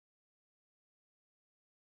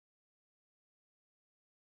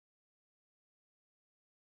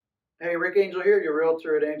Hey, Rick Angel here, your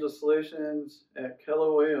realtor at Angel Solutions at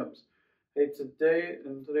Keller Williams. Hey,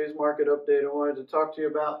 in today's market update, I wanted to talk to you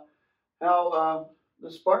about how the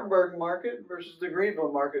Spartanburg market versus the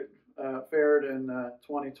Greenville market fared in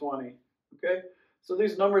 2020. Okay, so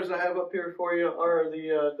these numbers I have up here for you are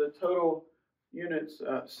the total units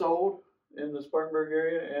sold in the Spartanburg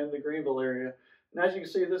area and the Greenville area. And as you can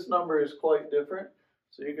see, this number is quite different.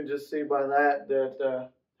 So you can just see by that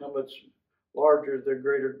how much larger the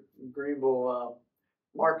greater Greenville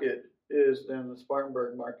market is than the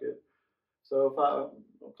Spartanburg market. So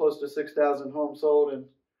if close to 6,000 homes sold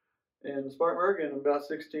in Spartanburg and about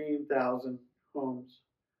 16,000 homes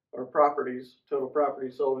or total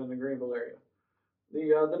properties sold in the Greenville area.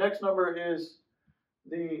 The next number is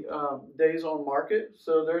the days on market.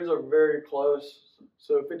 So there's a very close.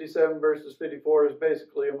 So 57 versus 54 is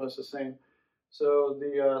basically almost the same. So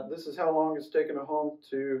this is how long it's taken a home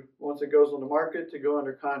to, once it goes on the market, to go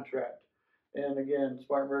under contract. And again,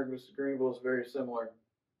 Spartanburg versus Greenville is very similar.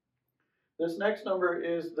 This next number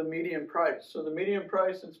is the median price. So the median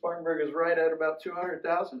price in Spartanburg is right at about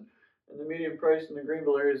 $200,000, and the median price in the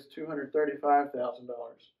Greenville area is $235,000.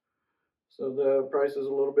 So the price is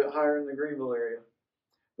a little bit higher in the Greenville area.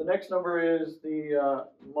 The next number is the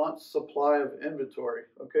month's supply of inventory.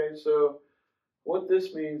 Okay, so what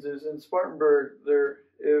this means is in Spartanburg,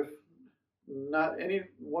 if not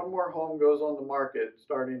one more home goes on the market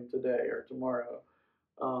starting today or tomorrow,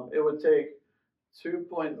 it would take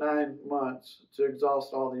 2.9 months to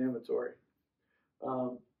exhaust all the inventory.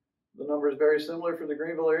 The number is very similar for the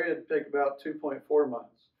Greenville area. It'd take about 2.4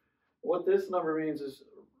 months. What this number means is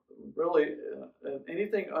really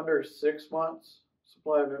anything under 6 months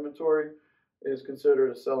supply of inventory is considered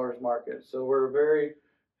a seller's market. So we're very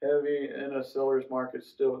heavy in a seller's market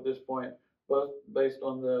still at this point, both based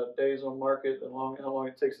on the days on market, how long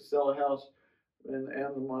it takes to sell a house, and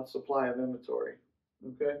the month supply of inventory.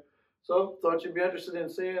 Okay, so thought you'd be interested in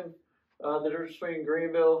seeing the difference between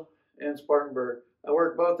Greenville and Spartanburg. I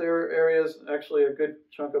work both areas, actually a good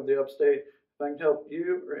chunk of the upstate. If I can help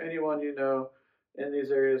you or anyone you know in these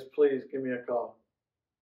areas, please give me a call.